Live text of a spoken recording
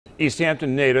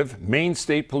Easthampton native, Maine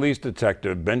State Police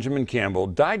Detective Benjamin Campbell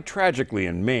died tragically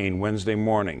in Maine Wednesday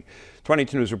morning.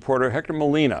 22 News reporter Hector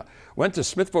Molina went to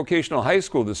Smith Vocational High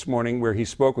School this morning where he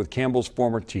spoke with Campbell's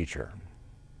former teacher.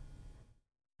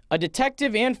 A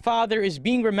detective and father is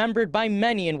being remembered by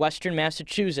many in Western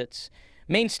Massachusetts.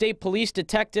 Maine State Police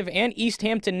Detective and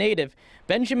Easthampton native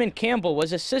Benjamin Campbell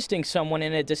was assisting someone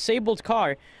in a disabled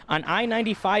car on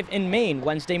I-95 in Maine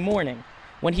Wednesday morning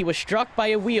when he was struck by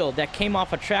a wheel that came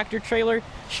off a tractor trailer,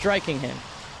 striking him,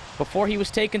 before he was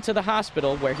taken to the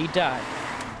hospital where he died.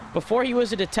 Before he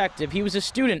was a detective, he was a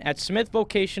student at Smith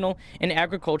Vocational and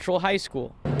Agricultural High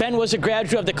School. Ben was a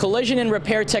graduate of the Collision and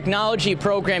Repair Technology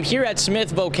program here at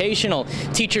Smith Vocational.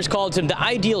 Teachers called him the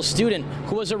ideal student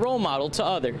who was a role model to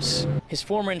others. His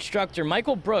former instructor,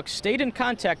 Michael Brooks, stayed in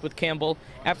contact with Campbell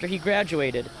after he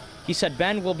graduated. He said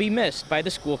Ben will be missed by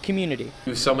the school community. He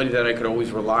was somebody that I could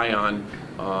always rely on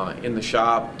in the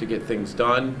shop to get things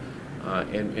done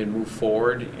and move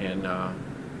forward.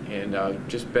 And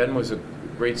just Ben was a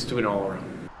great student all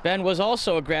around. Ben was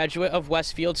also a graduate of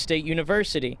Westfield State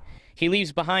University. He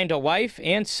leaves behind a wife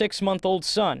and 6-month-old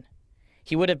son.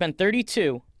 He would have been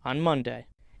 32 on Monday.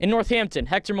 In Northampton,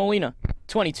 Hector Molina,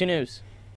 22 News.